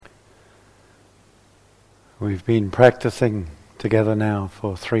We've been practicing together now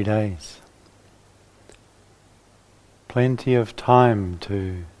for 3 days. Plenty of time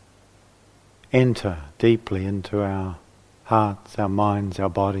to enter deeply into our hearts, our minds, our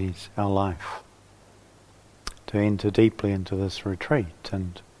bodies, our life. To enter deeply into this retreat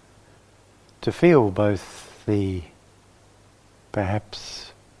and to feel both the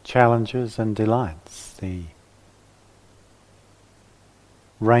perhaps challenges and delights, the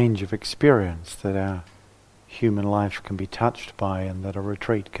range of experience that our human life can be touched by and that a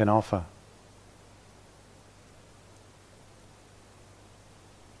retreat can offer.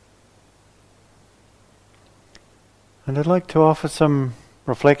 And I'd like to offer some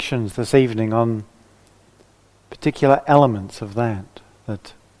reflections this evening on particular elements of that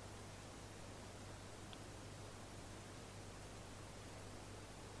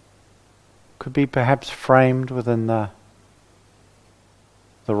could be perhaps framed within the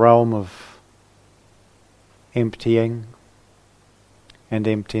realm of emptying and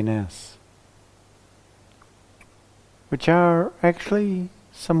emptiness, which are actually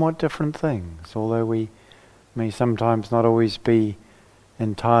somewhat different things, although we may sometimes not always be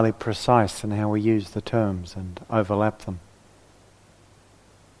entirely precise in how we use the terms and overlap them.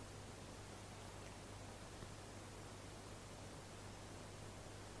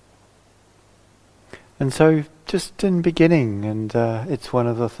 And so just in beginning, and it's one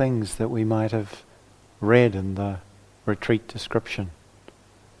of the things that we might have read in the retreat description.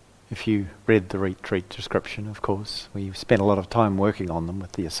 If you read the retreat description, of course, we spent a lot of time working on them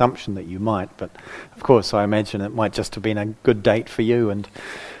with the assumption that you might, but of course I imagine it might just have been a good date for you and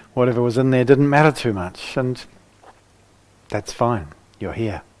whatever was in there didn't matter too much, and that's fine, you're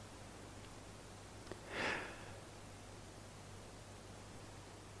here.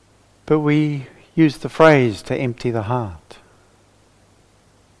 But we use the phrase to empty the heart.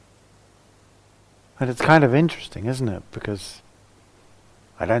 And it's kind of interesting, isn't it? Because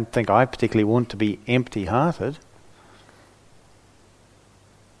I don't think I particularly want to be empty-hearted.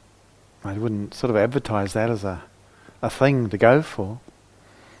 I wouldn't sort of advertise that as a thing to go for.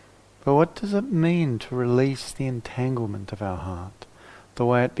 But what does it mean to release the entanglement of our heart? The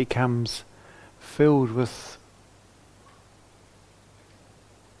way it becomes filled with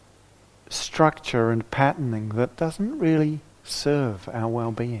structure and patterning that doesn't really serve our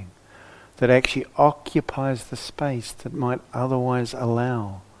well-being, that actually occupies the space that might otherwise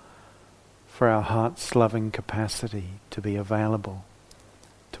allow for our heart's loving capacity to be available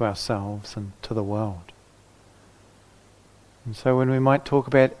to ourselves and to the world. And so when we might talk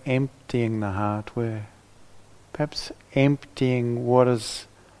about emptying the heart, we're perhaps emptying what is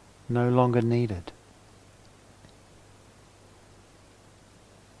no longer needed.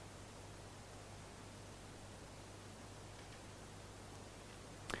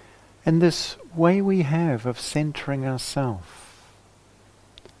 And this way we have of centering ourselves,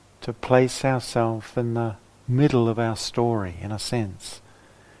 to place ourselves in the middle of our story, in a sense,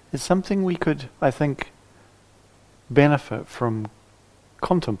 is something we could, I think, benefit from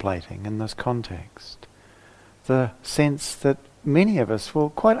contemplating in this context. The sense that many of us will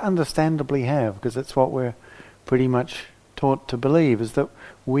quite understandably have, because it's what we're pretty much taught to believe, is that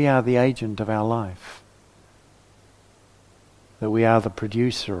we are the agent of our life. That we are the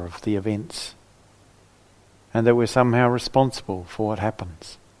producer of the events, and that we're somehow responsible for what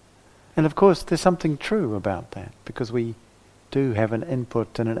happens. And of course there's something true about that, because we do have an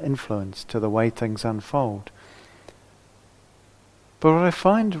input and an influence to the way things unfold. But what I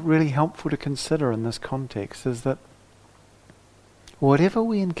find really helpful to consider in this context is that whatever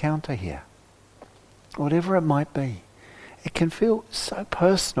we encounter here, whatever it might be, it can feel so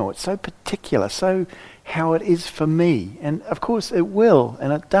personal, it's so particular, so how it is for me. And of course it will,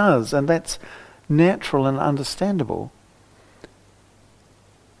 and it does, and that's natural and understandable.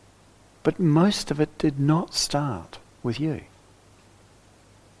 But most of it did not start with you.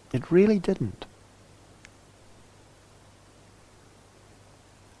 It really didn't.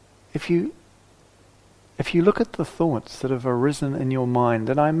 If you look at the thoughts that have arisen in your mind,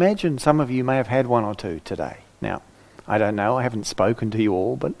 and I imagine some of you may have had one or two today. Now, I don't know, I haven't spoken to you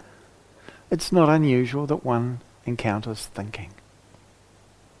all, but it's not unusual that one encounters thinking.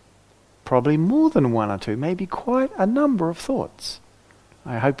 Probably more than one or two, maybe quite a number of thoughts.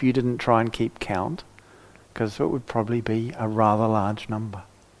 I hope you didn't try and keep count, because it would probably be a rather large number.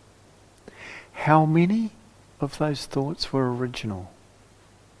 How many of those thoughts were original?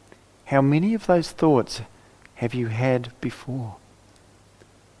 How many of those thoughts have you had before?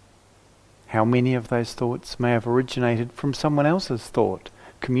 How many of those thoughts may have originated from someone else's thought,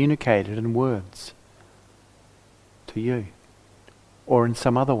 communicated in words to you, or in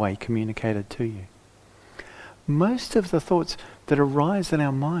some other way communicated to you? most of the thoughts that arise in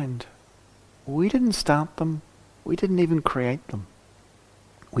our mind, we didn't start them, we didn't even create them.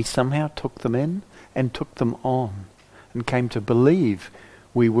 We somehow took them in and took them on and came to believe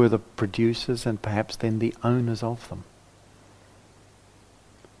we were the producers and perhaps then the owners of them.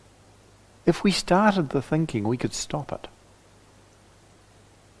 If we started the thinking, we could stop it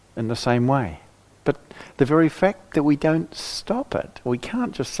in the same way. But the very fact that we don't stop it, we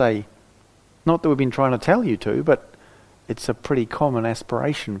can't just say, not that we've been trying to tell you to, but it's a pretty common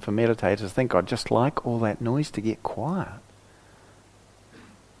aspiration for meditators to think, I'd just like all that noise to get quiet.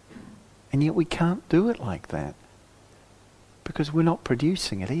 And yet we can't do it like that because we're not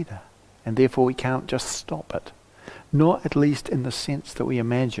producing it either. And therefore we can't just stop it. Not at least in the sense that we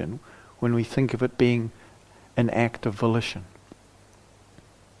imagine when we think of it being an act of volition.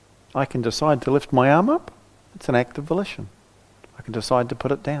 I can decide to lift my arm up. It's an act of volition. I can decide to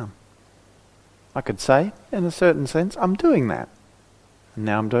put it down. I could say, in a certain sense, I'm doing that. And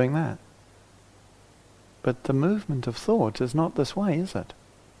now I'm doing that. But the movement of thought is not this way, is it?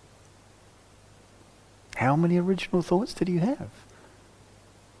 How many original thoughts did you have?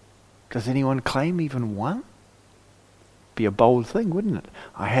 Does anyone claim even one? Be a bold thing, wouldn't it?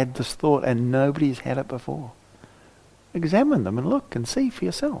 I had this thought and nobody's had it before. Examine them and look and see for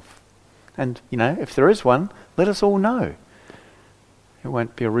yourself. And, if there is one, let us all know. It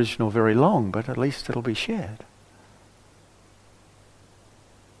won't be original very long, but at least it'll be shared.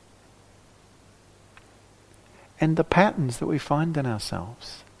 And the patterns that we find in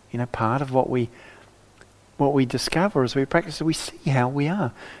ourselves, part of what we discover as we practice, we see how we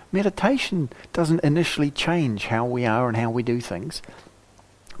are. Meditation doesn't initially change how we are and how we do things,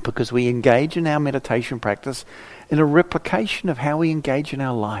 because we engage in our meditation practice in a replication of how we engage in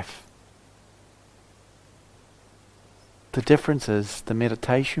our life. The difference is the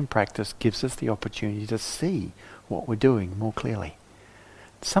meditation practice gives us the opportunity to see what we're doing more clearly.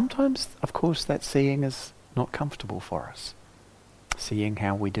 Sometimes, of course, that seeing is not comfortable for us. Seeing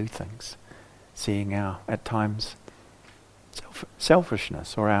how we do things. Seeing our, at times,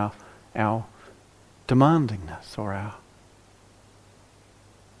 selfishness or our demandingness or our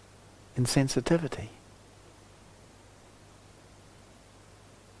insensitivity.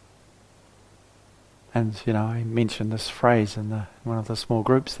 And, I mentioned this phrase in one of the small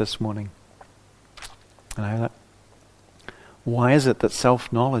groups this morning. That why is it that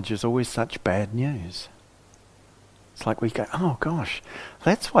self-knowledge is always such bad news? It's like we go, oh gosh,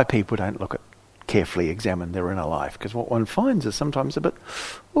 that's why people don't carefully examine their inner life, because what one finds is sometimes a bit,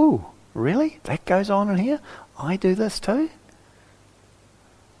 ooh, really? That goes on in here? I do this too?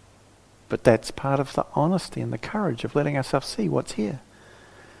 But that's part of the honesty and the courage of letting ourselves see what's here.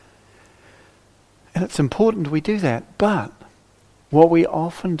 And it's important we do that, but what we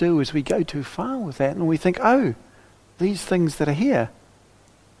often do is we go too far with that and we think, oh, these things that are here,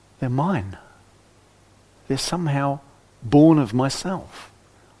 they're mine. They're somehow born of myself,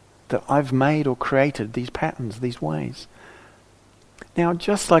 that I've made or created these patterns, these ways. Now,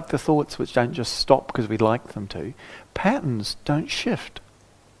 just like the thoughts which don't just stop because we like them to, patterns don't shift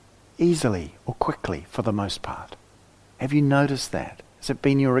easily or quickly for the most part. Have you noticed that? Has it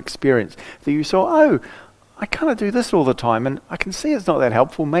been your experience that you saw, oh, I kind of do this all the time and I can see it's not that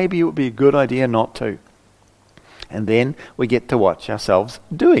helpful. Maybe it would be a good idea not to. And then we get to watch ourselves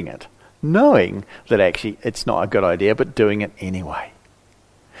doing it, knowing that actually it's not a good idea, but doing it anyway.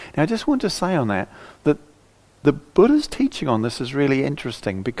 Now I just want to say on that the Buddha's teaching on this is really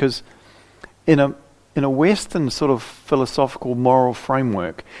interesting, because in a Western sort of philosophical moral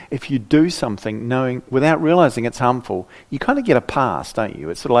framework, if you do something knowing, without realizing it's harmful, you kind of get a pass, don't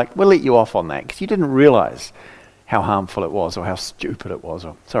you? It's sort of like, we'll let you off on that because you didn't realize how harmful it was or how stupid it was.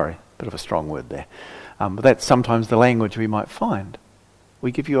 Or, sorry, bit of a strong word there. But that's sometimes the language we might find.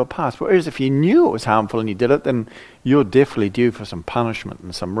 We give you a pass. Whereas if you knew it was harmful and you did it, then you're definitely due for some punishment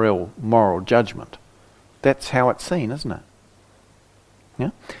and some real moral judgment. That's how it's seen, isn't it?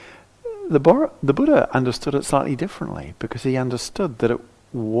 Yeah. The Buddha understood it slightly differently, because he understood that it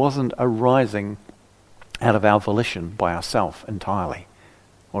wasn't arising out of our volition by ourself entirely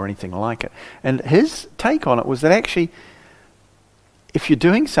or anything like it. And his take on it was that actually, if you're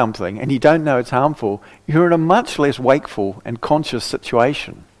doing something and you don't know it's harmful, you're in a much less wakeful and conscious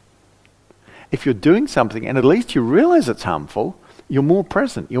situation. If you're doing something and at least you realize it's harmful, you're more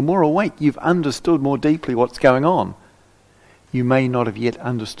present, you're more awake, you've understood more deeply what's going on. You may not have yet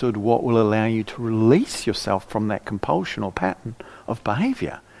understood what will allow you to release yourself from that compulsion or pattern of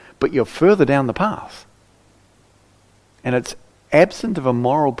behavior, but you're further down the path. And it's absent of a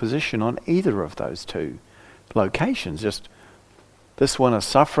moral position on either of those two locations. Just this one is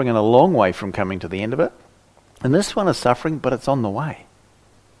suffering and a long way from coming to the end of it. And this one is suffering, but it's on the way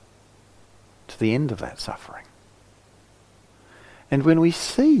to the end of that suffering. And when we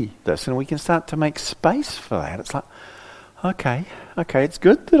see this and we can start to make space for that, it's like, okay, it's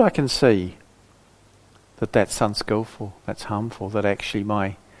good that I can see that that's unskillful, that's harmful, that actually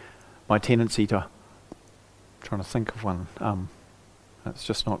my tendency to, trying to think of one, that's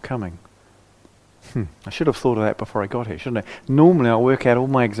just not coming. I should have thought of that before I got here, shouldn't I? Normally I work out all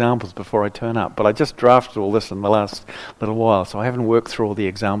my examples before I turn up, but I just drafted all this in the last little while, so I haven't worked through all the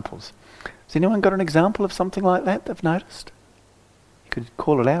examples. Has anyone got an example of something like that they've noticed? You could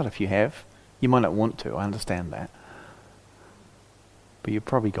call it out if you have. You might not want to, I understand that. But you've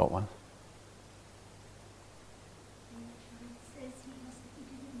probably got one.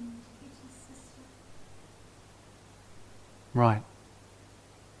 Right.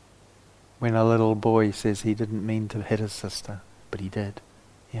 When a little boy says he didn't mean to hit his sister, but he did.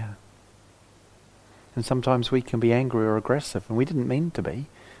 Yeah. And sometimes we can be angry or aggressive, and we didn't mean to be.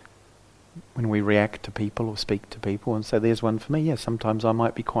 When we react to people or speak to people and say, there's one for me. Yeah, sometimes I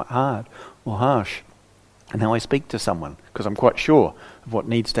might be quite hard or harsh in how I speak to someone, because I'm quite sure of what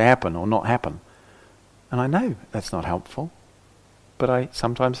needs to happen or not happen. And I know that's not helpful, but I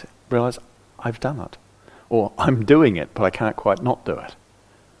sometimes realize I've done it. Or I'm doing it, but I can't quite not do it.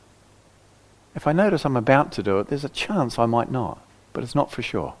 If I notice I'm about to do it, there's a chance I might not, but it's not for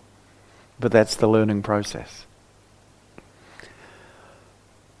sure. But that's the learning process.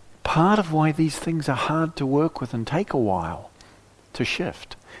 Part of why these things are hard to work with and take a while to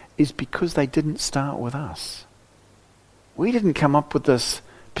shift is because they didn't start with us. We didn't come up with this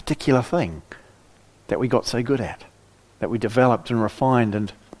particular thing that we got so good at, that we developed and refined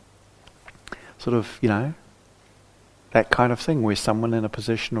and sort of, that kind of thing where someone in a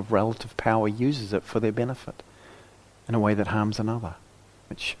position of relative power uses it for their benefit in a way that harms another,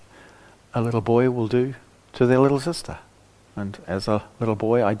 which a little boy will do to their little sister. And as a little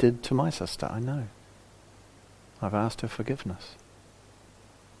boy, I did to my sister, I know. I've asked her forgiveness.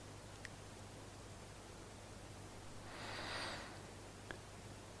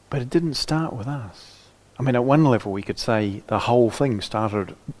 But it didn't start with us. I mean, at one level we could say the whole thing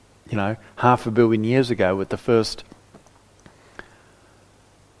started, 500 million years ago with the first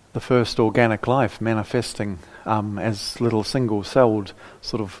organic life manifesting as little single-celled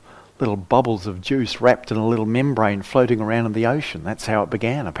sort of little bubbles of juice wrapped in a little membrane floating around in the ocean. That's how it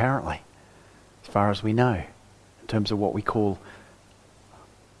began, apparently, as far as we know, in terms of what we call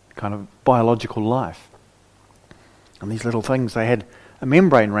kind of biological life. And these little things, they had a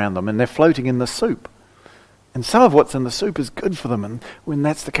membrane around them, and they're floating in the soup. And some of what's in the soup is good for them, and when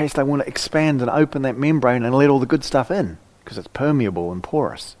that's the case, they want to expand and open that membrane and let all the good stuff in, because it's permeable and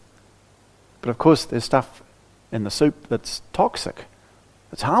porous. But of course, there's stuff in the soup that's toxic.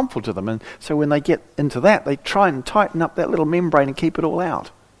 It's harmful to them, and so when they get into that, they try and tighten up that little membrane and keep it all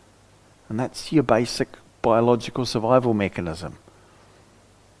out. And that's your basic biological survival mechanism.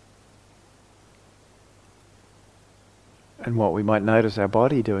 And what we might notice our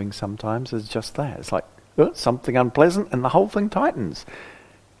body doing sometimes is just that. It's like something unpleasant, and the whole thing tightens.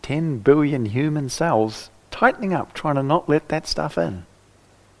 10 billion human cells tightening up, trying to not let that stuff in.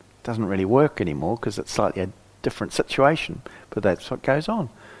 It doesn't really work anymore because it's slightly a different situation, but that's what goes on.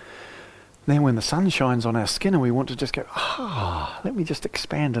 Then when the sun shines on our skin and we want to just go, let me just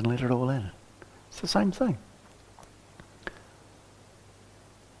expand and let it all in. It's the same thing.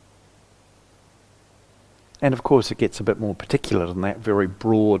 And of course it gets a bit more particular than that very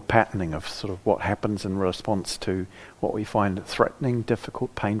broad patterning of sort of what happens in response to what we find threatening,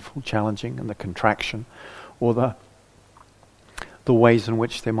 difficult, painful, challenging, and the contraction, or the ways in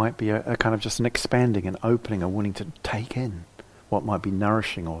which there might be a kind of just an expanding and opening and wanting to take in what might be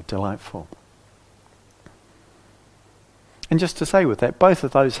nourishing or delightful. And just to say with that, both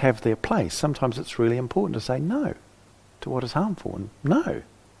of those have their place. Sometimes it's really important to say no to what is harmful, and no,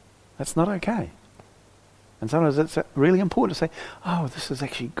 that's not okay. And sometimes it's really important to say, this is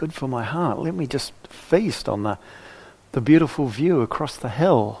actually good for my heart. Let me just feast on the beautiful view across the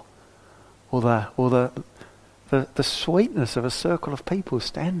hill, or the sweetness of a circle of people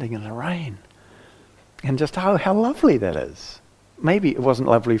standing in the rain. And just how lovely that is. Maybe it wasn't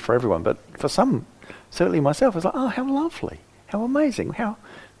lovely for everyone, but for some, certainly myself, it's like, how lovely, how amazing, how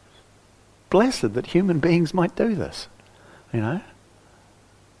blessed that human beings might do this, To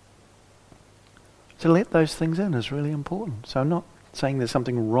let those things in is really important. So I'm not saying there's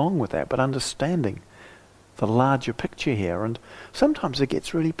something wrong with that, but understanding the larger picture here. And sometimes it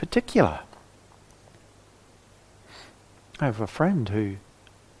gets really particular. I have a friend who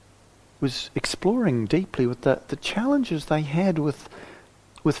was exploring deeply with the challenges they had with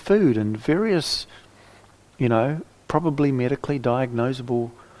food and various, probably medically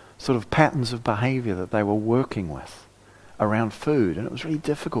diagnosable sort of patterns of behaviour that they were working with around food, and it was really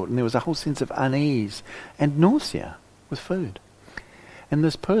difficult, and there was a whole sense of unease and nausea with food. And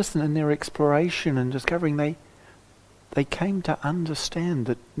this person, in their exploration and discovering, they came to understand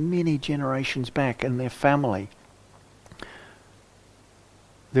that many generations back in their family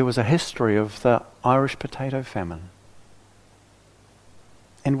there was a history of the Irish potato famine.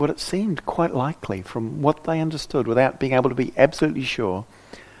 And what it seemed quite likely, from what they understood without being able to be absolutely sure,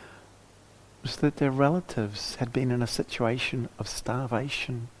 was that their relatives had been in a situation of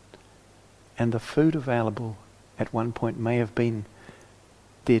starvation, and the food available at one point may have been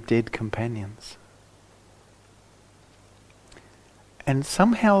their dead companions. And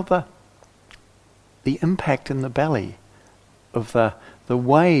somehow the impact in the belly of the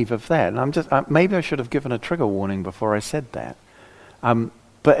wave of that, and maybe I should have given a trigger warning before I said that,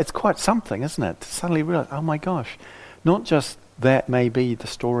 but it's quite something, isn't it? To suddenly realize, oh my gosh, not just that may be the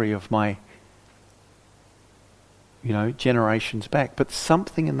story of my generations back, but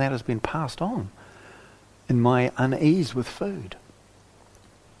something in that has been passed on in my unease with food.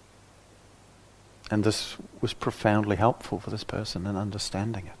 And this was profoundly helpful for this person in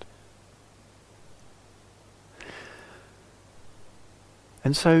understanding it.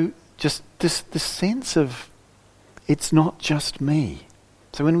 And so just this sense of, it's not just me.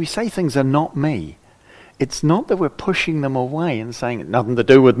 So when we say things are not me, it's not that we're pushing them away and saying, nothing to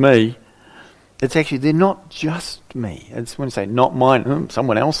do with me. It's actually, they're not just me. It's when we say, not mine,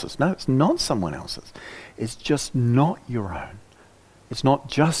 someone else's. No, it's not someone else's. It's just not your own. It's not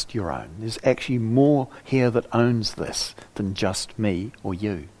just your own. There's actually more here that owns this than just me or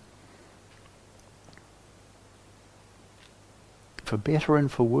you. For better and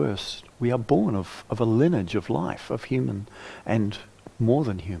for worse, we are born of a lineage of life, of human and more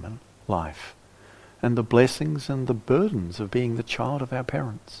than human life, and the blessings and the burdens of being the child of our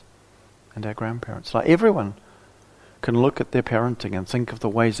parents and our grandparents. Like, everyone can look at their parenting and think of the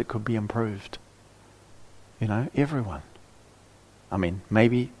ways it could be improved. Everyone. I mean,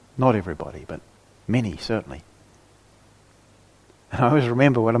 maybe not everybody, but many certainly. And I always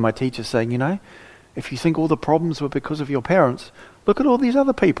remember one of my teachers saying, if you think all the problems were because of your parents, look at all these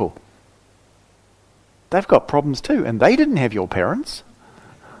other people. They've got problems too, and they didn't have your parents.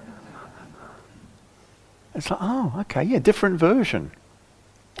 It's like, oh, okay, yeah, different version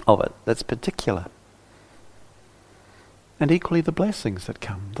of it that's particular. And equally the blessings that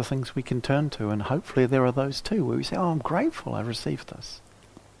come, the things we can turn to, and hopefully there are those too, where we say, oh, I'm grateful I received this.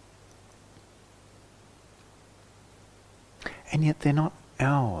 And yet they're not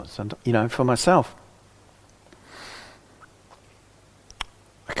ours. And, for myself,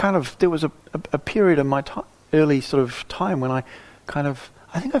 there was a period in my early sort of time when I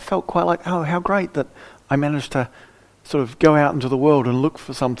think I felt quite like, oh, how great that I managed to sort of go out into the world and look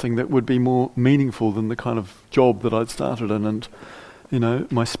for something that would be more meaningful than the kind of job that I'd started in,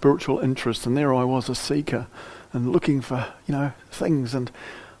 and, my spiritual interest. And there I was, a seeker, and looking for, things. And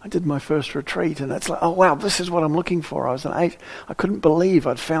I did my first retreat, and it's like, oh wow, this is what I'm looking for. I was an 8. I couldn't believe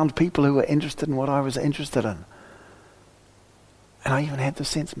I'd found people who were interested in what I was interested in. And I even had the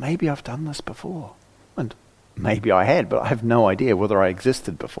sense, maybe I've done this before. And maybe I had, but I have no idea whether I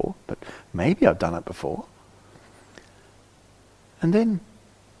existed before. But maybe I've done it before. And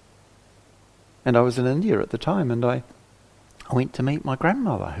I was in India at the time, and I went to meet my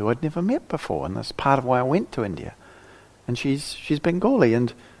grandmother, who I'd never met before, and that's part of why I went to India. And she's Bengali,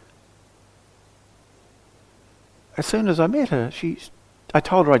 and as soon as I met her, I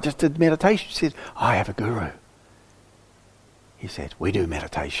told her I just did meditation. She said, I have a guru. He said, we do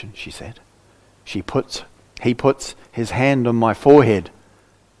meditation, she said. He puts his hand on my forehead,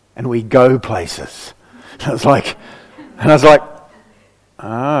 and we go places. And I was like,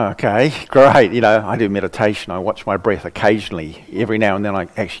 oh, okay, great. I do meditation. I watch my breath occasionally. Every now and then I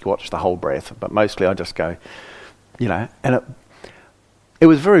actually watch the whole breath, but mostly I just go, and it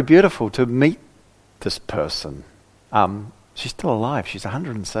was very beautiful to meet this person. She's still alive. She's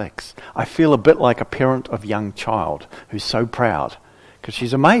 106. I feel a bit like a parent of a young child who's so proud, because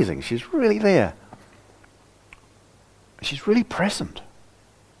she's amazing. She's really there. She's really present.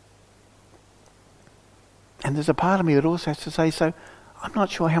 And there's a part of me that also has to say, so I'm not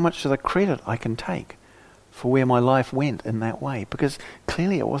sure how much of the credit I can take for where my life went in that way, because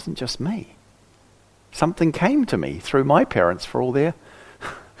clearly it wasn't just me. Something came to me through my parents for all their,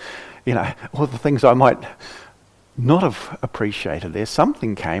 all the things I might not have appreciated there.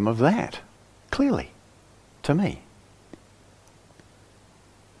 Something came of that, clearly, to me.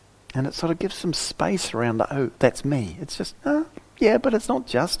 And it sort of gives some space around oh, that's me. It's just, yeah, but it's not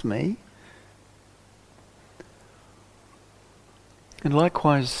just me. And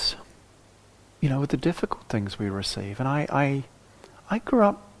likewise, with the difficult things we receive. And I grew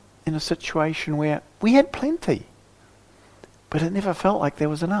up in a situation where we had plenty, but it never felt like there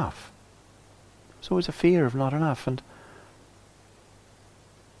was enough. There's always a fear of not enough. And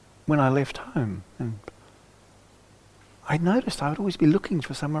when I left home, and I noticed I would always be looking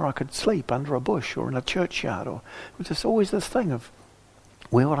for somewhere I could sleep, under a bush or in a churchyard, or it was just always this thing of,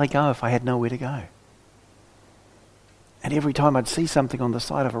 where would I go if I had nowhere to go? And every time I'd see something on the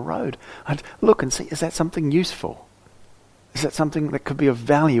side of a road, I'd look and see, is that something useful? Is that something that could be of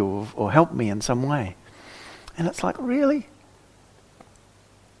value or help me in some way? And it's like, really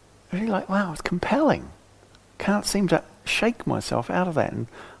like, wow, it's compelling. Can't seem to shake myself out of that. And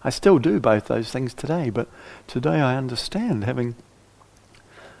I still do both those things today, but today I understand, having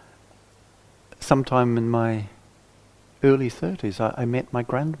sometime in my early 30s, I met my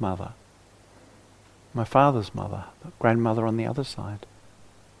grandmother, my father's mother, the grandmother on the other side.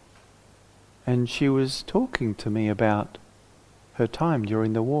 And she was talking to me about her time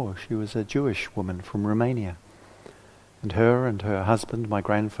during the war. She was a Jewish woman from Romania. And her husband, my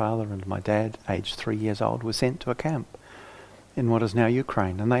grandfather, and my dad, aged 3 years old, were sent to a camp in what is now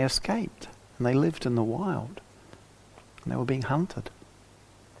Ukraine. And they escaped. And they lived in the wild. And they were being hunted.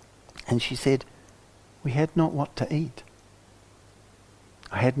 And she said, we had not what to eat.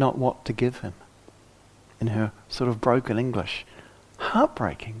 I had not what to give him. In her sort of broken English.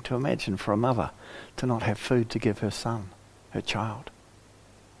 Heartbreaking to imagine for a mother to not have food to give her son, her child.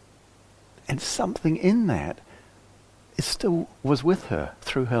 And something in that still was with her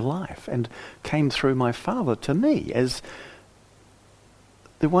through her life and came through my father to me as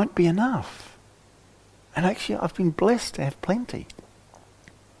there won't be enough. And actually I've been blessed to have plenty.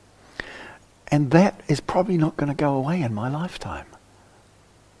 And that is probably not going to go away in my lifetime.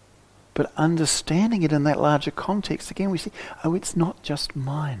 But understanding it in that larger context, again we see, it's not just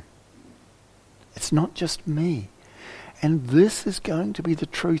mine. It's not just me. And this is going to be the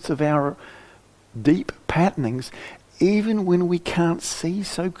truth of our deep patternings, even when we can't see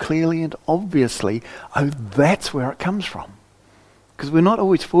so clearly and obviously, that's where it comes from. Because we're not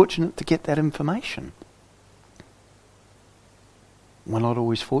always fortunate to get that information. We're not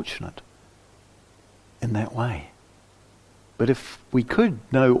always fortunate in that way. But if we could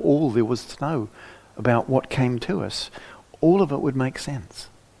know all there was to know about what came to us, all of it would make sense.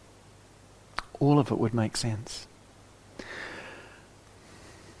 All of it would make sense.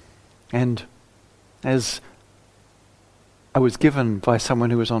 And as I was given by someone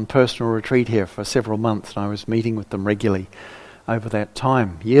who was on personal retreat here for several months, and I was meeting with them regularly over that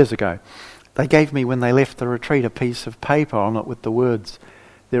time, years ago, they gave me, when they left the retreat, a piece of paper on it with the words,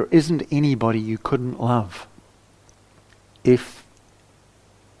 there isn't anybody you couldn't love if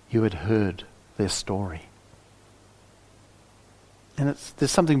you had heard their story. And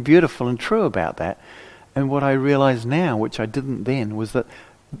there's something beautiful and true about that. And what I realize now, which I didn't then, was that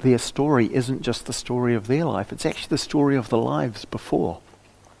their story isn't just the story of their life, it's actually the story of the lives before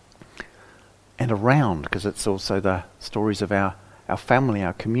and around, because it's also the stories of our family,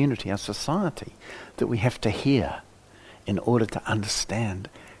 our community, our society that we have to hear in order to understand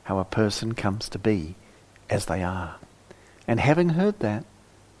how a person comes to be as they are. And having heard that,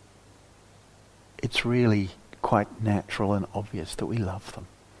 it's really quite natural and obvious that we love them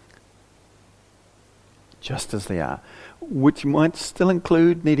just as they are, which might still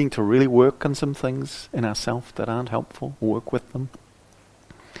include needing to really work on some things in ourselves that aren't helpful, work with them,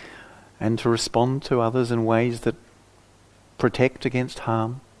 and to respond to others in ways that protect against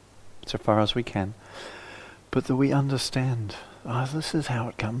harm so far as we can, but that we understand, this is how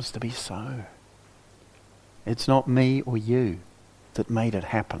it comes to be so. It's not me or you that made it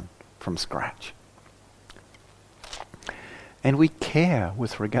happen from scratch. And we care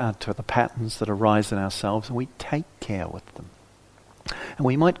with regard to the patterns that arise in ourselves, and we take care with them. And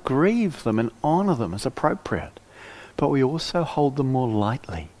we might grieve them and honour them as appropriate, but we also hold them more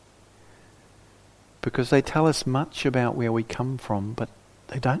lightly, because they tell us much about where we come from, but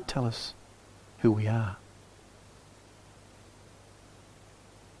they don't tell us who we are.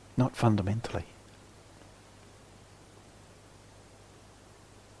 Not fundamentally.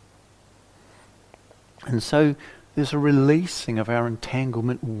 And so there's a releasing of our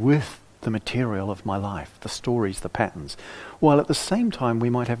entanglement with the material of my life, the stories, the patterns, while at the same time we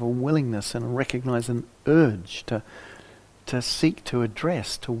might have a willingness and recognize an urge to seek to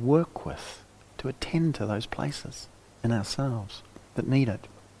address, to work with, to attend to those places in ourselves that need it.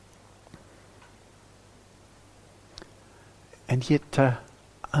 And yet to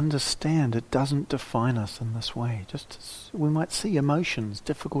understand it doesn't define us in this way. Just as we might see emotions,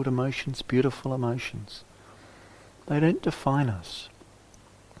 difficult emotions, beautiful emotions, They don't define us.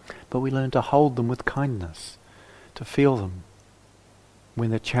 But we learn to hold them with kindness, to feel them when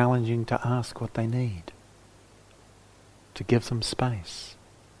they're challenging, to ask what they need, to give them space,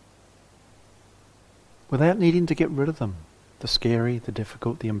 without needing to get rid of them, the scary, the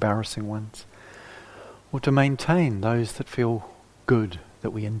difficult, the embarrassing ones, or to maintain those that feel good,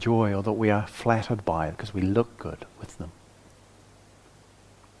 that we enjoy, or that we are flattered by because we look good with them.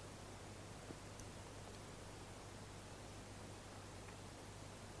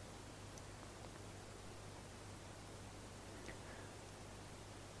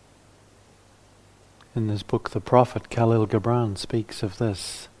 In this book, the prophet Khalil Gibran speaks of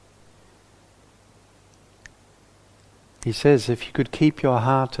this. He says, if you could keep your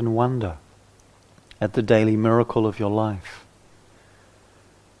heart in wonder at the daily miracle of your life,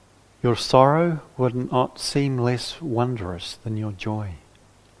 your sorrow would not seem less wondrous than your joy.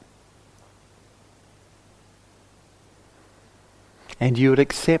 And you would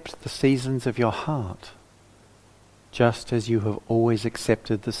accept the seasons of your heart just as you have always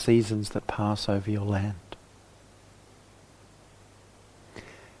accepted the seasons that pass over your land.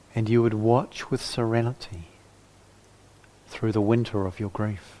 And you would watch with serenity through the winter of your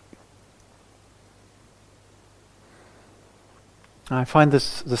grief. I find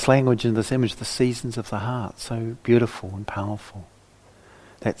this language and this image, the seasons of the heart, so beautiful and powerful.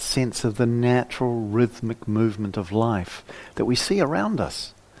 That sense of the natural rhythmic movement of life that we see around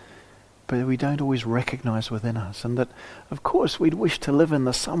us, but we don't always recognize within us. And that, of course, we'd wish to live in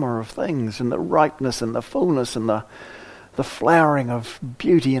the summer of things, and the ripeness and the fullness and the flowering of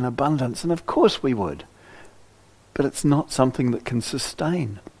beauty and abundance. And of course we would. But it's not something that can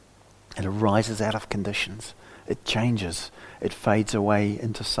sustain. It arises out of conditions. It changes. It fades away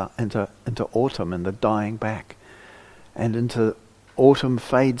into autumn and the dying back. And into autumn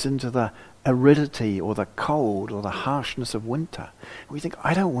fades into the aridity or the cold or the harshness of winter. We think,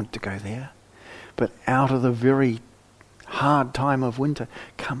 I don't want to go there. But out of the very hard time of winter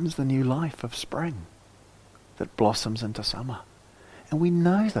comes the new life of spring that blossoms into summer. And we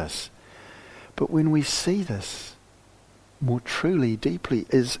know this. But when we see this more truly, deeply,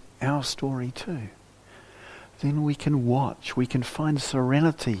 is our story too, then we can watch, we can find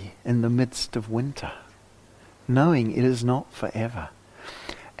serenity in the midst of winter, knowing it is not forever.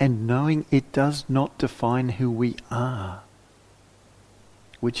 And knowing it does not define who we are,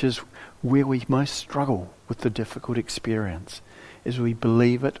 which is where we most struggle with the difficult experience, is we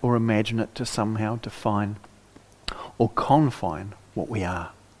believe it or imagine it to somehow define or confine what we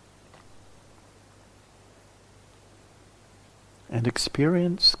are. And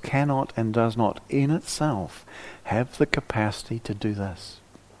experience cannot and does not in itself have the capacity to do this.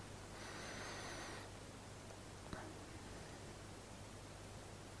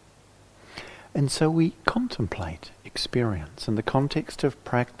 And so we contemplate experience. In the context of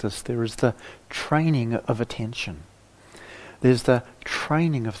practice, there is the training of attention. There's the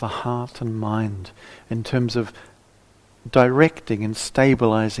training of the heart and mind in terms of directing and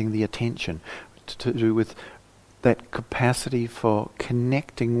stabilizing the attention, to do with that capacity for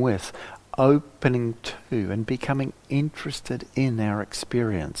connecting with, opening to, and becoming interested in our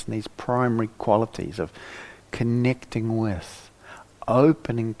experience, and these primary qualities of connecting with,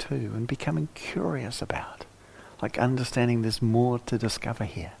 opening to, and becoming curious about, like understanding there's more to discover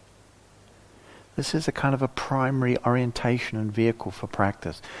here. This is a kind of a primary orientation and vehicle for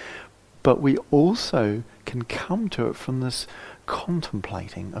practice. But we also can come to it from this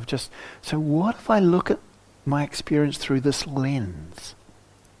contemplating of just, so what if I look at my experience through this lens,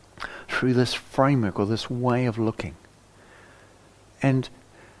 through this framework or this way of looking? And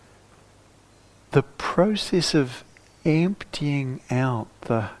the process of emptying out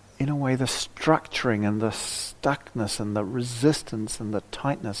in a way, the structuring and the stuckness and the resistance and the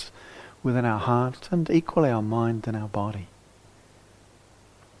tightness within our heart and equally our mind and our body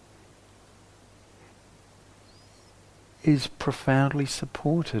is profoundly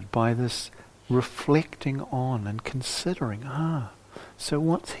supported by this reflecting on and considering, so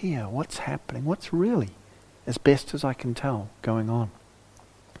what's here, what's happening, what's really, as best as I can tell, going on.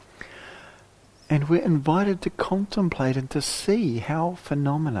 And we're invited to contemplate and to see how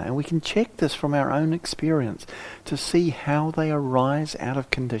phenomena, and we can check this from our own experience, to see how they arise out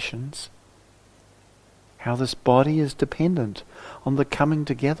of conditions, how this body is dependent on the coming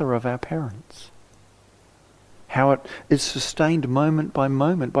together of our parents, how it is sustained moment by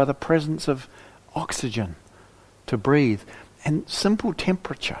moment by the presence of oxygen to breathe, and simple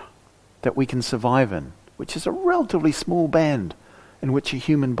temperature that we can survive in, which is a relatively small band in which a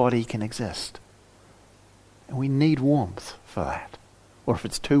human body can exist. And we need warmth for that. Or if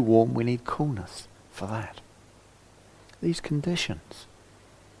it's too warm, we need coolness for that. these conditions,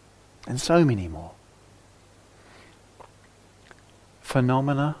 and so many more.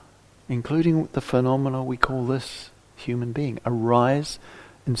 Phenomena, including the phenomena we call this human being, arise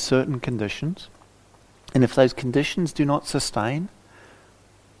in certain conditions, and if those conditions do not sustain,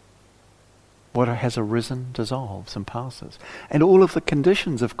 what has arisen dissolves and passes. And all of the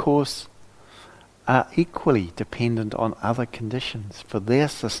conditions, of course, are equally dependent on other conditions for their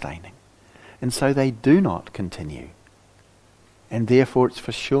sustaining. And so they do not continue. And therefore it's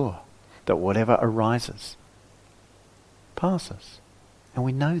for sure that whatever arises passes. And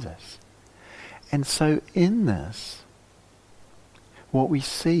we know this. And so in this, what we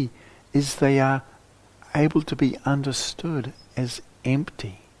see is they are able to be understood as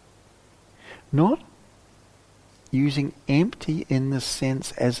empty. Not using empty in the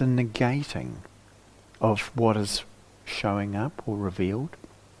sense as a negating of what is showing up or revealed,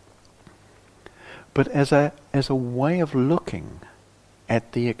 but as a way of looking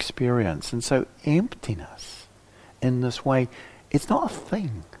at the experience. And so emptiness in this way, it's not a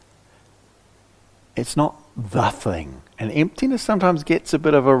thing. It's not the thing. And emptiness sometimes gets a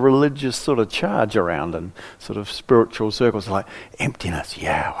bit of a religious sort of charge around in sort of spiritual circles, like emptiness,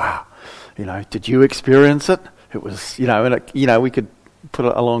 yeah, wow. Did you experience it? It was, and we could put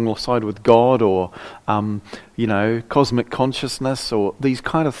it alongside with God or, cosmic consciousness or these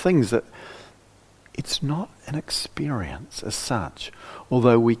kind of things that it's not an experience as such,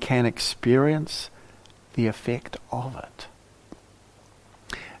 although we can experience the effect of it.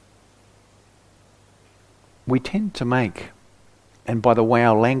 We tend to make, and by the way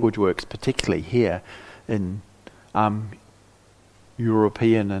our language works, particularly here in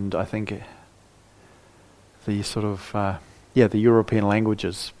European and I think the sort of, the European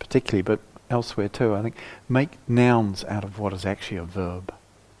languages particularly, but elsewhere too, I think, make nouns out of what is actually a verb.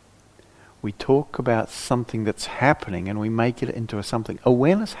 We talk about something that's happening and we make it into a something.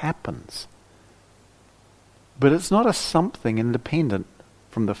 Awareness happens. But it's not a something independent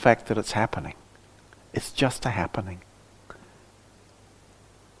from the fact that it's happening. It's just a happening.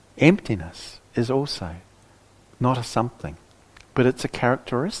 Emptiness is also not a something, but it's a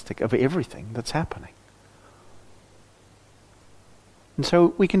characteristic of everything that's happening. And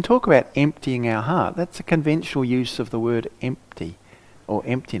so we can talk about emptying our heart. That's a conventional use of the word empty or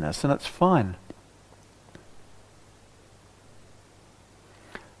emptiness, and it's fine.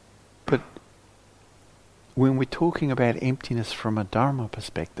 But when we're talking about emptiness from a Dharma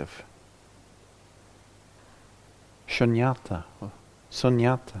perspective, shunyata or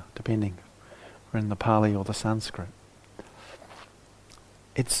sunyata, depending or in the Pali or the Sanskrit,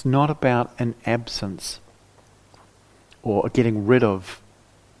 it's not about an absence or getting rid of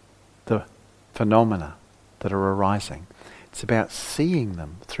the phenomena that are arising. It's about seeing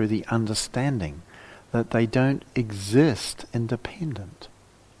them through the understanding that they don't exist independent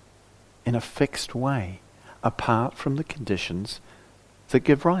in a fixed way apart from the conditions that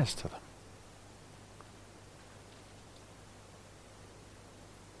give rise to them.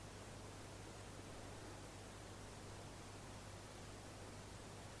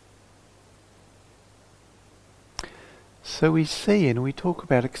 So we see and we talk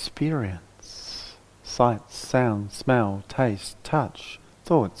about experience, sight, sound, smell, taste, touch,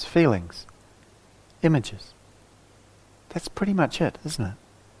 thoughts, feelings, images. That's pretty much it, isn't it?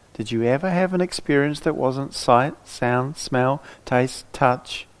 Did you ever have an experience that wasn't sight, sound, smell, taste,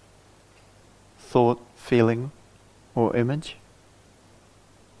 touch, thought, feeling, or image?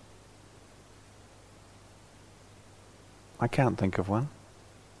 I can't think of one.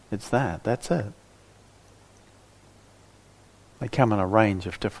 It's that's it. They come in a range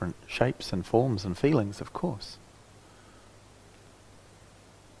of different shapes and forms and feelings, of course.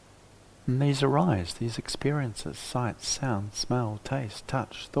 And these arise, these experiences, sight, sound, smell, taste,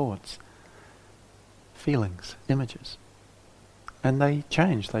 touch, thoughts, feelings, images. And they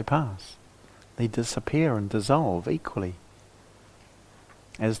change, they pass. They disappear and dissolve equally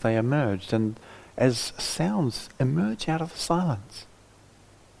as they emerged and as sounds emerge out of the silence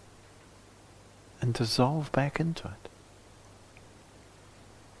and dissolve back into it.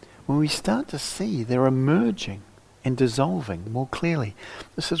 When we start to see they're emerging and dissolving more clearly,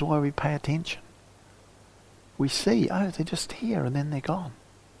 this is why we pay attention. We see, they're just here and then they're gone.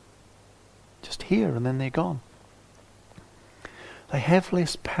 Just here and then they're gone. They have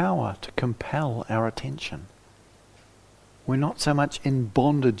less power to compel our attention. We're not so much in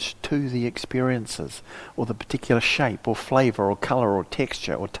bondage to the experiences or the particular shape or flavor or color or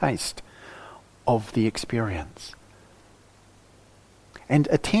texture or taste of the experience. And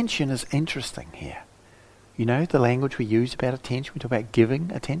attention is interesting here. You know the language we use about attention? We talk about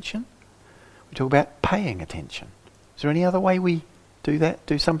giving attention. We talk about paying attention. Is there any other way we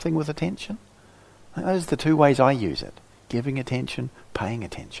do something with attention? Those are the two ways I use it. Giving attention, paying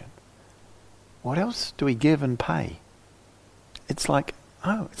attention. What else do we give and pay? It's like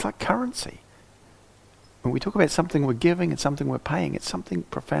currency. When we talk about something we're giving and something we're paying, it's something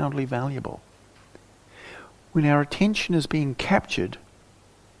profoundly valuable. When our attention is being captured,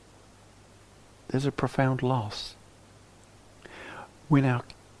 there's a profound loss. When our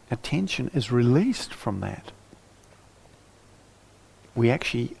attention is released from that, we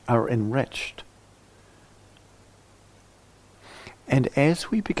actually are enriched. And as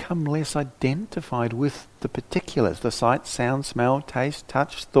we become less identified with the particulars, the sight, sound, smell, taste,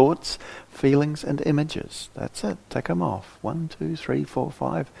 touch, thoughts, feelings and images, that's it, take them off. 1, 2, 3, 4,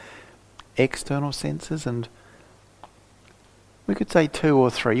 5 external senses, and we could say 2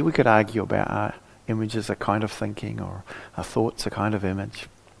 or 3. We could argue about our images are kind of thinking, or our thoughts are kind of image,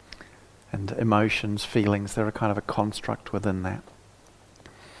 and emotions, feelings, they're a kind of a construct within that.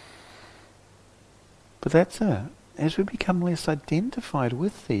 But that's it. As we become less identified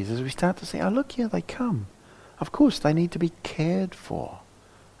with these, as we start to say, oh look, here they come. Of course, they need to be cared for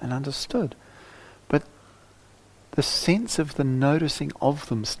and understood. But the sense of the noticing of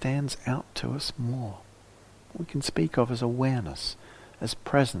them stands out to us more. We can speak of as awareness, as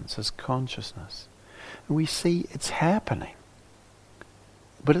presence, as consciousness. And we see it's happening.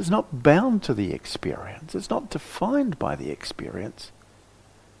 But it's not bound to the experience. It's not defined by the experience.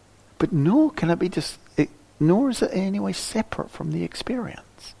 But nor can it be nor is it in any way separate from the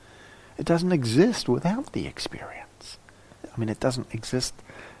experience. It doesn't exist without the experience. I mean, it doesn't exist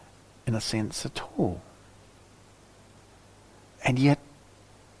in a sense at all. And yet,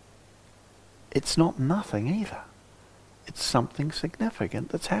 it's not nothing either. It's something significant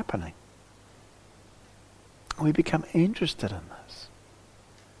that's happening. We become interested in this.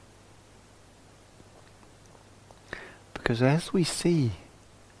 Because as we see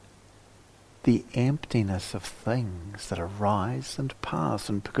the emptiness of things that arise and pass,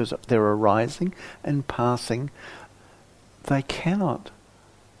 and because they're arising and passing, they cannot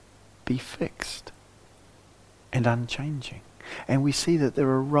be fixed and unchanging. And we see that they're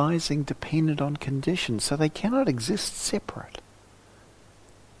arising dependent on conditions, so they cannot exist separate.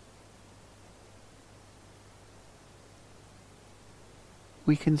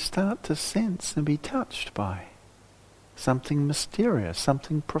 We can start to sense and be touched by something mysterious,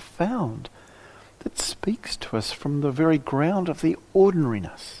 something profound, that speaks to us from the very ground of the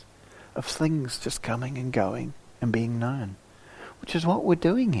ordinariness of things just coming and going and being known, which is what we're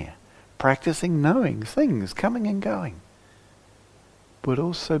doing here, practicing knowing things coming and going, but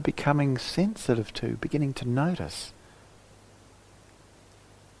also becoming sensitive to, beginning to notice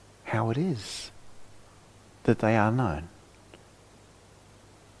how it is that they are known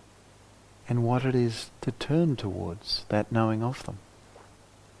and what it is to turn towards that knowing of them.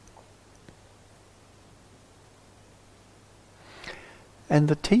 And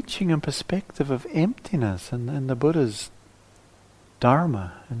the teaching and perspective of emptiness and the Buddha's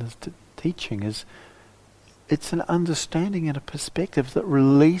Dharma and his teaching is, it's an understanding and a perspective that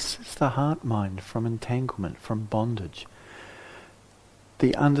releases the heart-mind from entanglement, from bondage.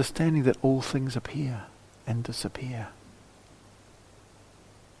 The understanding that all things appear and disappear.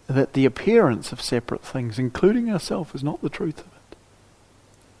 That the appearance of separate things, including ourselves, is not the truth of it.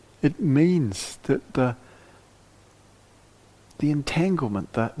 It means that the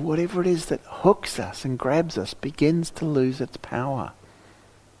entanglement, that whatever it is that hooks us and grabs us, begins to lose its power.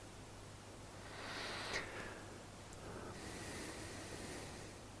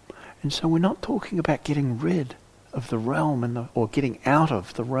 And so we're not talking about getting rid of the realm or getting out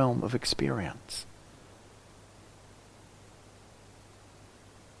of the realm of experience.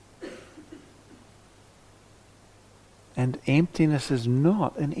 And emptiness is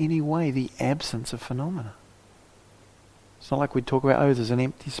not in any way the absence of phenomena. It's not like we talk about, oh, there's an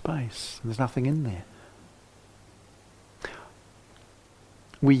empty space, and there's nothing in there.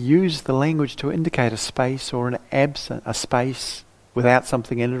 We use the language to indicate a space or a space without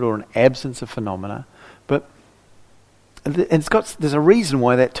something in it, or an absence of phenomena. But there's a reason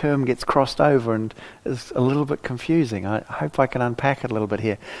why that term gets crossed over and is a little bit confusing. I hope I can unpack it a little bit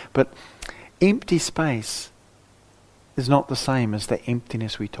here. But empty space is not the same as the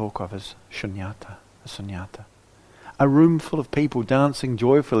emptiness we talk of as shunyata, sunyata. A room full of people dancing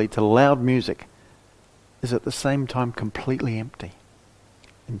joyfully to loud music is at the same time completely empty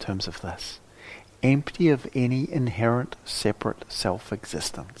in terms of this. Empty of any inherent separate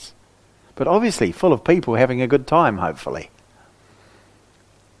self-existence. But obviously full of people having a good time, hopefully.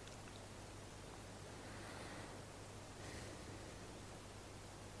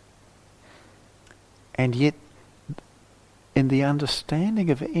 And yet in the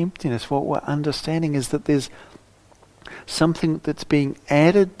understanding of emptiness, what we're understanding is that there's something that's being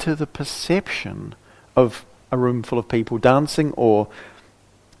added to the perception of a room full of people dancing, or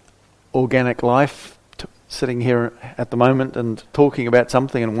organic life sitting here at the moment and talking about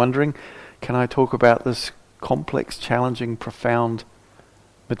something and wondering, can I talk about this complex, challenging, profound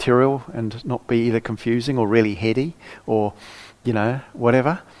material and not be either confusing or really heady or,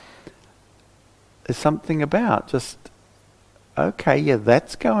 whatever. There's something about just, okay, yeah,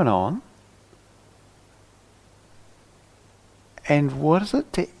 that's going on. And what is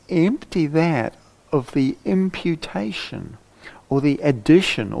it to empty that of the imputation or the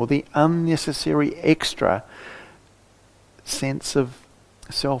addition or the unnecessary extra sense of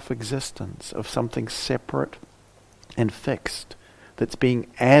self-existence, of something separate and fixed that's being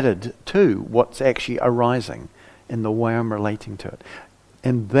added to what's actually arising in the way I'm relating to it.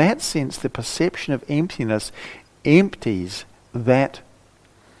 In that sense, the perception of emptiness empties that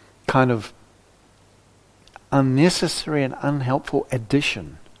kind of unnecessary and unhelpful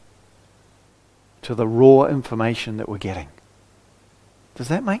addition to the raw information that we're getting. Does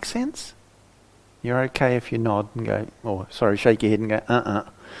that make sense? You're okay if you nod and go, shake your head and go,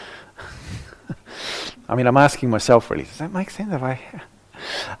 I mean, I'm asking myself really, does that make sense? I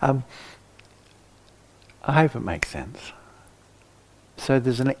hope it makes sense. So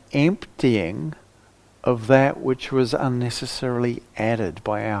there's an emptying of that which was unnecessarily added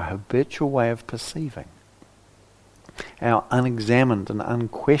by our habitual way of perceiving, our unexamined and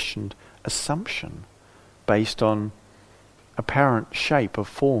unquestioned assumption based on apparent shape of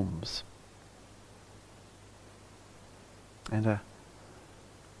forms, and a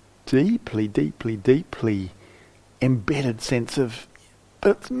deeply, deeply, deeply embedded sense of,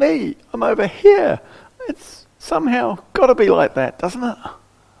 but it's me, I'm over here, it's somehow got to be like that, doesn't it?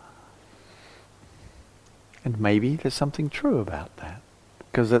 And maybe there's something true about that,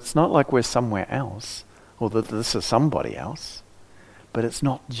 because it's not like we're somewhere else, or that this is somebody else, but it's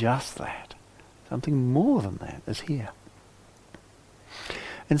not just that. Something more than that is here.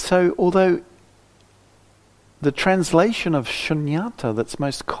 And so, although the translation of shunyata that's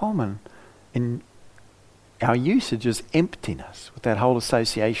most common in our usage is emptiness, with that whole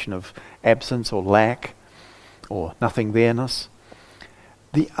association of absence or lack or nothing there-ness,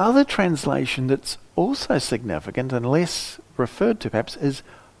 the other translation that's also significant and less referred to perhaps is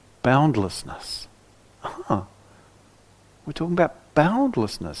boundlessness. We're talking about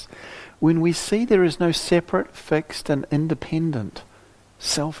boundlessness. When we see there is no separate, fixed and independent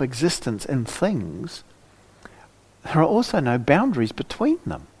self-existence in things, there are also no boundaries between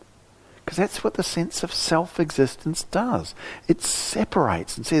them. Because that's what the sense of self-existence does. It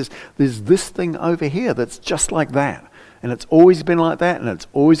separates and says, there's this thing over here that's just like that. And it's always been like that, and it's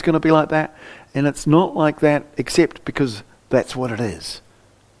always going to be like that. And it's not like that except because that's what it is.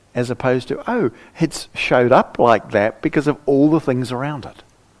 As opposed to, it's showed up like that because of all the things around it.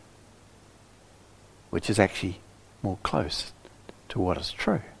 Which is actually more close to what is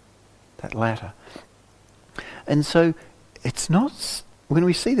true. That latter. And so, it's not, when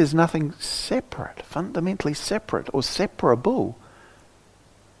we see there's nothing separate, fundamentally separate or separable,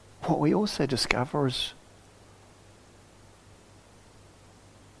 what we also discover is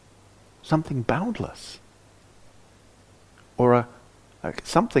something boundless. Or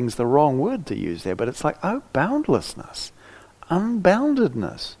something's the wrong word to use there, but it's like, boundlessness,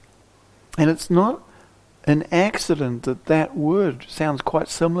 unboundedness. And it's not an accident that that word sounds quite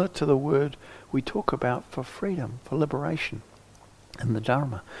similar to the word we talk about for freedom, for liberation in the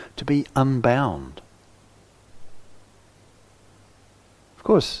Dharma, to be unbound. Of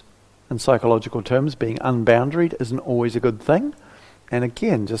course, in psychological terms, being unboundaried isn't always a good thing. And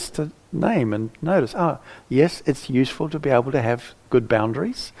again, just to name and notice, yes, it's useful to be able to have good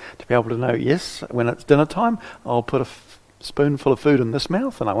boundaries, to be able to know, yes, when it's dinner time, I'll put a spoonful of food in this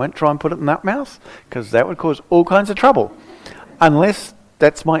mouth and I won't try and put it in that mouth, because that would cause all kinds of trouble. Unless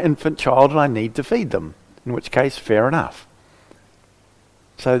that's my infant child and I need to feed them, in which case, fair enough.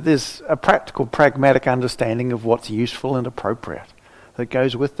 So there's a practical, pragmatic understanding of what's useful and appropriate that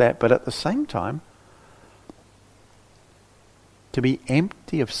goes with that, but at the same time, to be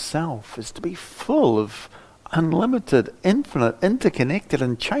empty of self is to be full of unlimited, infinite, interconnected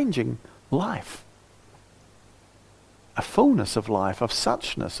and changing life. A fullness of life, of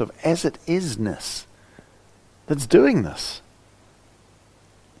suchness, of as-it-isness that's doing this.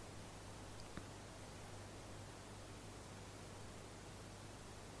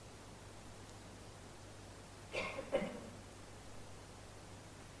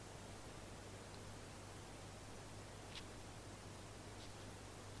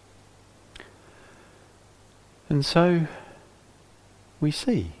 And so, we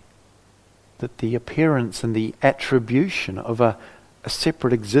see that the appearance and the attribution of a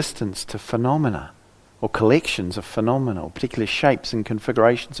separate existence to phenomena, or collections of phenomena, or particular shapes and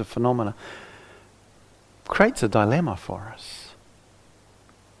configurations of phenomena, creates a dilemma for us.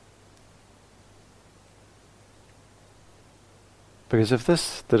 Because if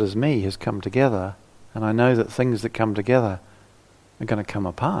this that is me has come together, and I know that things that come together are going to come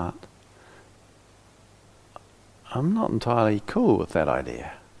apart, I'm not entirely cool with that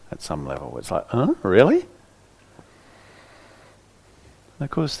idea at some level. It's like, really? And of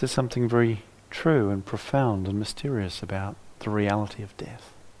course there's something very true and profound and mysterious about the reality of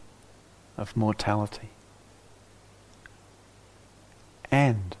death, of mortality.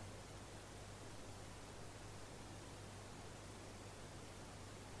 And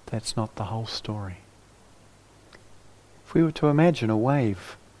that's not the whole story. If we were to imagine a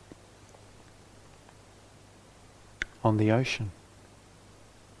wave on the ocean,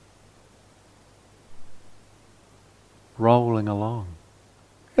 rolling along,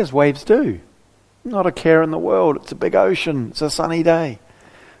 as waves do, not a care in the world, it's a big ocean, it's a sunny day,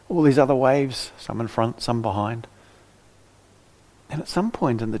 all these other waves, some in front, some behind. And at some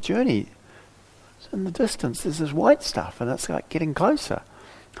point in the journey, in the distance, there's this white stuff, and it's like getting closer.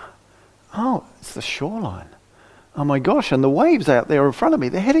 Oh, it's the shoreline. Oh my gosh, and the waves out there in front of me,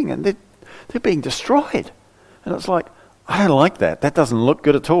 they're heading and they're being destroyed. And it's like, I don't like that. That doesn't look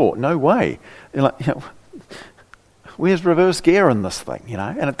good at all. No way. You're like, where's reverse gear in this thing,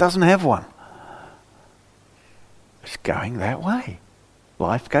 And it doesn't have one. It's going that way.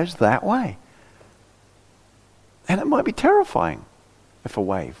 Life goes that way. And it might be terrifying if a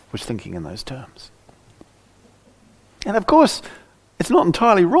wave was thinking in those terms. And of course, it's not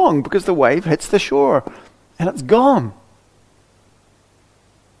entirely wrong because the wave hits the shore and it's gone.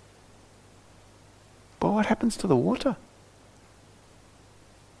 But what happens to the water?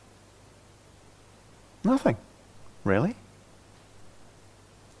 Nothing, really.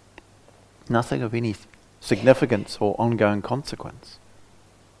 Nothing of any significance or ongoing consequence.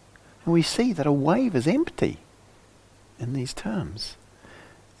 And we see that a wave is empty in these terms.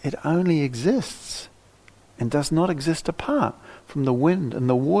 It only exists and does not exist apart from the wind and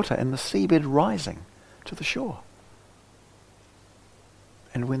the water and the seabed rising to the shore.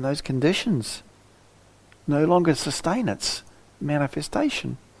 And when those conditions no longer sustain its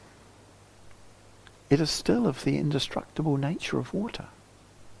manifestation, it is still of the indestructible nature of water.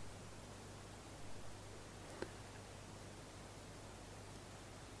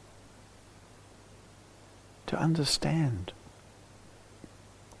 To understand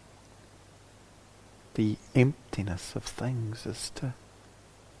the emptiness of things is to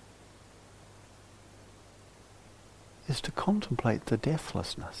contemplate the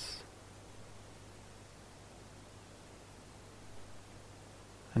deathlessness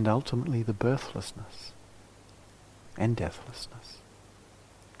and ultimately the birthlessness and deathlessness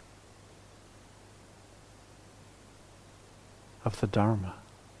of the Dharma,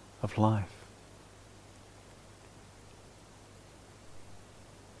 of life.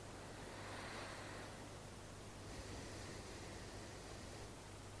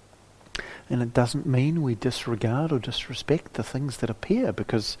 And it doesn't mean we disregard or disrespect the things that appear,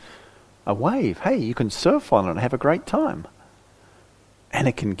 because a wave, hey, you can surf on it and have a great time. And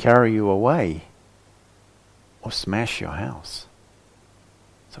it can carry you away or smash your house.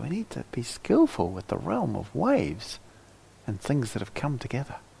 So we need to be skillful with the realm of waves and things that have come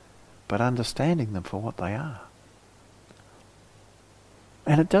together, but understanding them for what they are.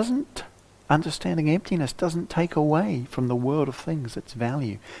 And understanding emptiness doesn't take away from the world of things its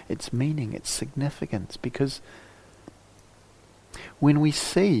value, its meaning, its significance, because when we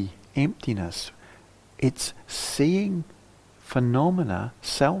see emptiness, it's seeing phenomena,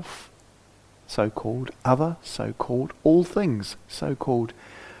 self, so-called, other, so-called, all things, so-called,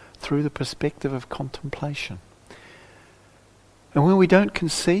 through the perspective of contemplation. And when we don't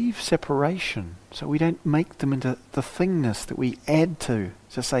conceive separation, so we don't make them into the thingness that we add to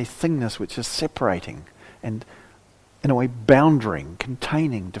say thingness, which is separating and in a way bounding,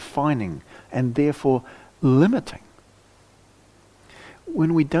 containing, defining, and therefore limiting.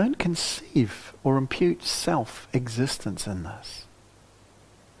 When we don't conceive or impute self-existence in this,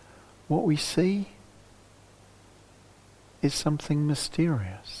 what we see is something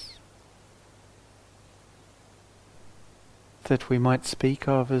mysterious that we might speak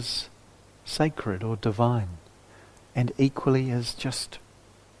of as sacred or divine, and equally as just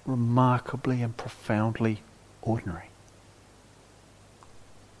remarkably and profoundly ordinary.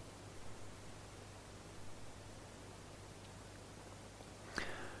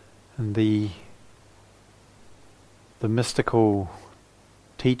 And the mystical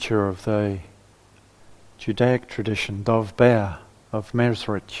teacher of the Judaic tradition, Dov Ber of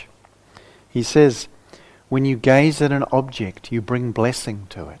Mezrich. He says, when you gaze at an object, you bring blessing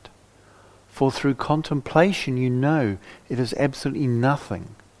to it. For through contemplation you know it is absolutely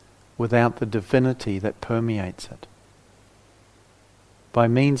nothing without the divinity that permeates it. By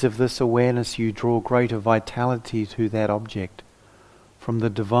means of this awareness you draw greater vitality to that object from the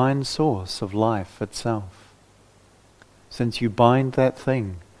divine source of life itself, since you bind that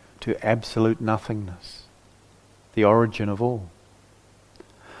thing to absolute nothingness, the origin of all.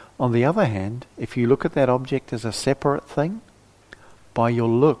 On the other hand, if you look at that object as a separate thing, by your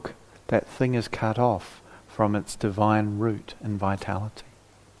look, that thing is cut off from its divine root and vitality.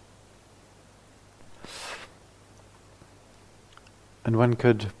 And one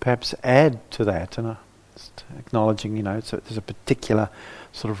could perhaps add to that, and just acknowledging, so there's a particular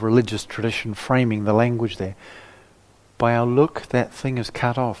sort of religious tradition framing the language there. By our look, that thing is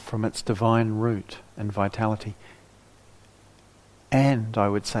cut off from its divine root and vitality. And I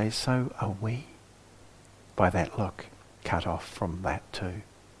would say, so are we, by that look, cut off from that too.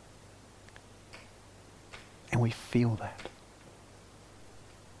 And we feel that.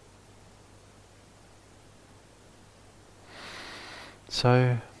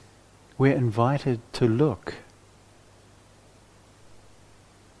 So we're invited to look,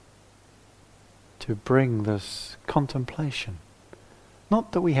 to bring this contemplation.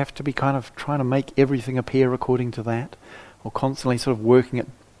 Not that we have to be kind of trying to make everything appear according to that, or constantly sort of working it,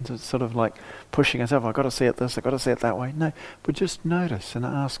 sort of like pushing ourselves, I've got to see it this, I've got to see it that way. No, but just notice and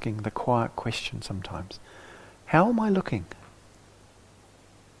asking the quiet question sometimes. How am I looking?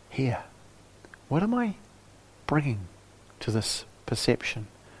 Here. What am I bringing to this perception?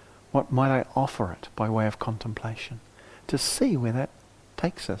 What might I offer it by way of contemplation? To see where that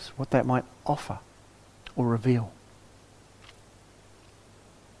takes us, what that might offer or reveal.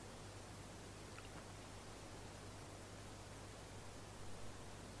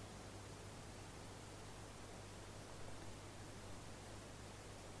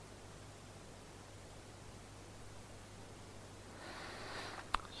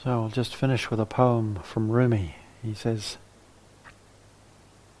 So I'll just finish with a poem from Rumi. He says,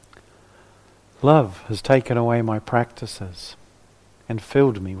 love has taken away my practices and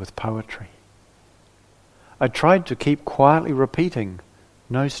filled me with poetry. I tried to keep quietly repeating,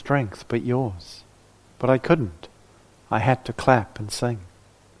 no strength but yours, but I couldn't. I had to clap and sing.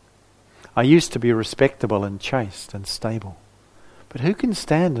 I used to be respectable and chaste and stable, but who can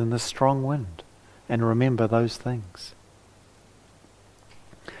stand in this strong wind and remember those things?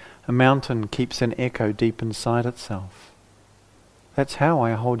 A mountain keeps an echo deep inside itself. That's how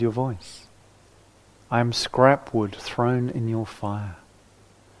I hold your voice. I am scrap wood thrown in your fire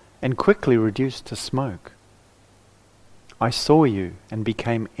and quickly reduced to smoke. I saw you and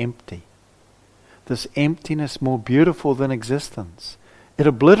became empty. This emptiness more beautiful than existence. It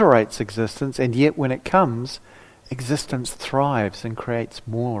obliterates existence, and yet when it comes, existence thrives and creates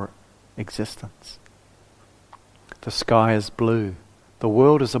more existence. The sky is blue. The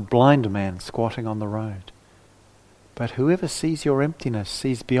world is a blind man squatting on the road. But whoever sees your emptiness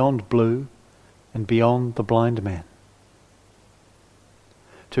sees beyond blue and beyond the blind man.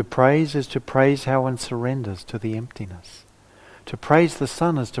 To praise is to praise how one surrenders to the emptiness. To praise the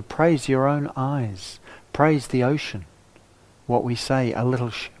sun is to praise your own eyes, praise the ocean, what we say, a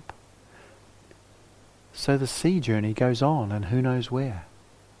little ship. So the sea journey goes on, and who knows where.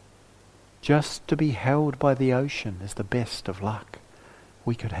 Just to be held by the ocean is the best of luck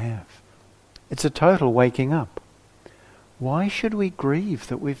we could have. It's a total waking up. Why should we grieve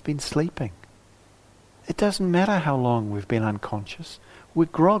that we've been sleeping? It doesn't matter how long we've been unconscious. We're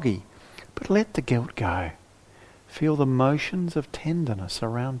groggy, but let the guilt go. Feel the motions of tenderness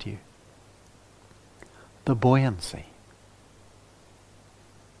around you. The buoyancy.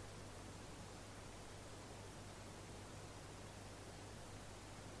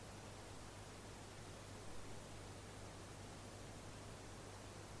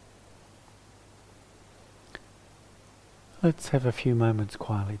 Let's have a few moments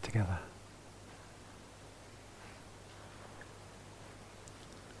quietly together.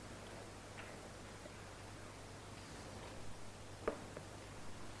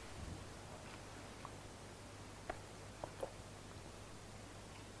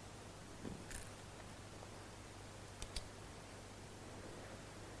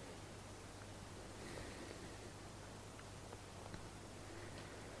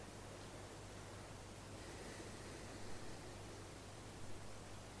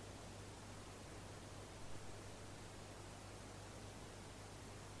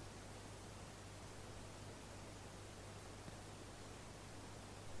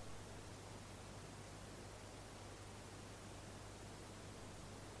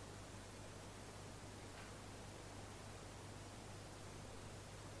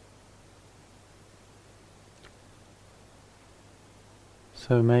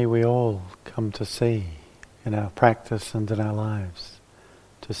 So may we all come to see in our practice and in our lives,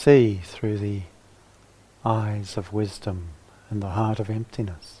 to see through the eyes of wisdom and the heart of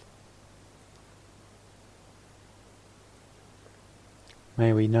emptiness.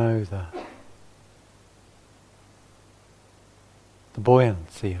 May we know the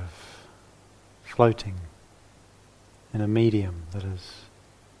buoyancy of floating in a medium that is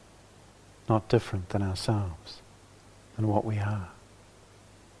not different than ourselves, than what we are.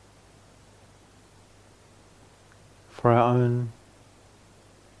 For our own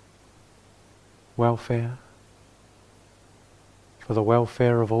welfare, for the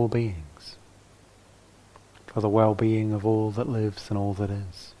welfare of all beings, for the well-being of all that lives and all that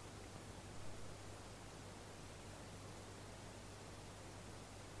is.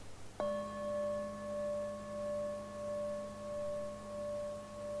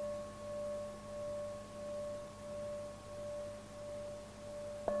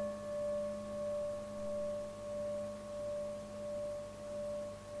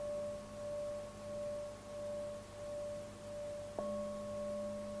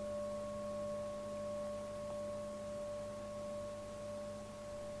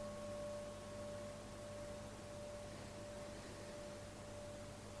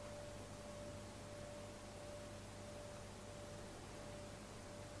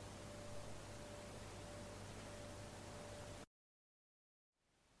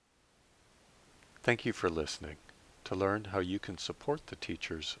 Thank you for listening. To learn how you can support the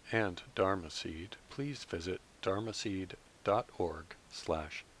teachers and Dharma Seed, please visit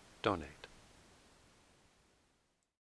dharmaseed.org/donate.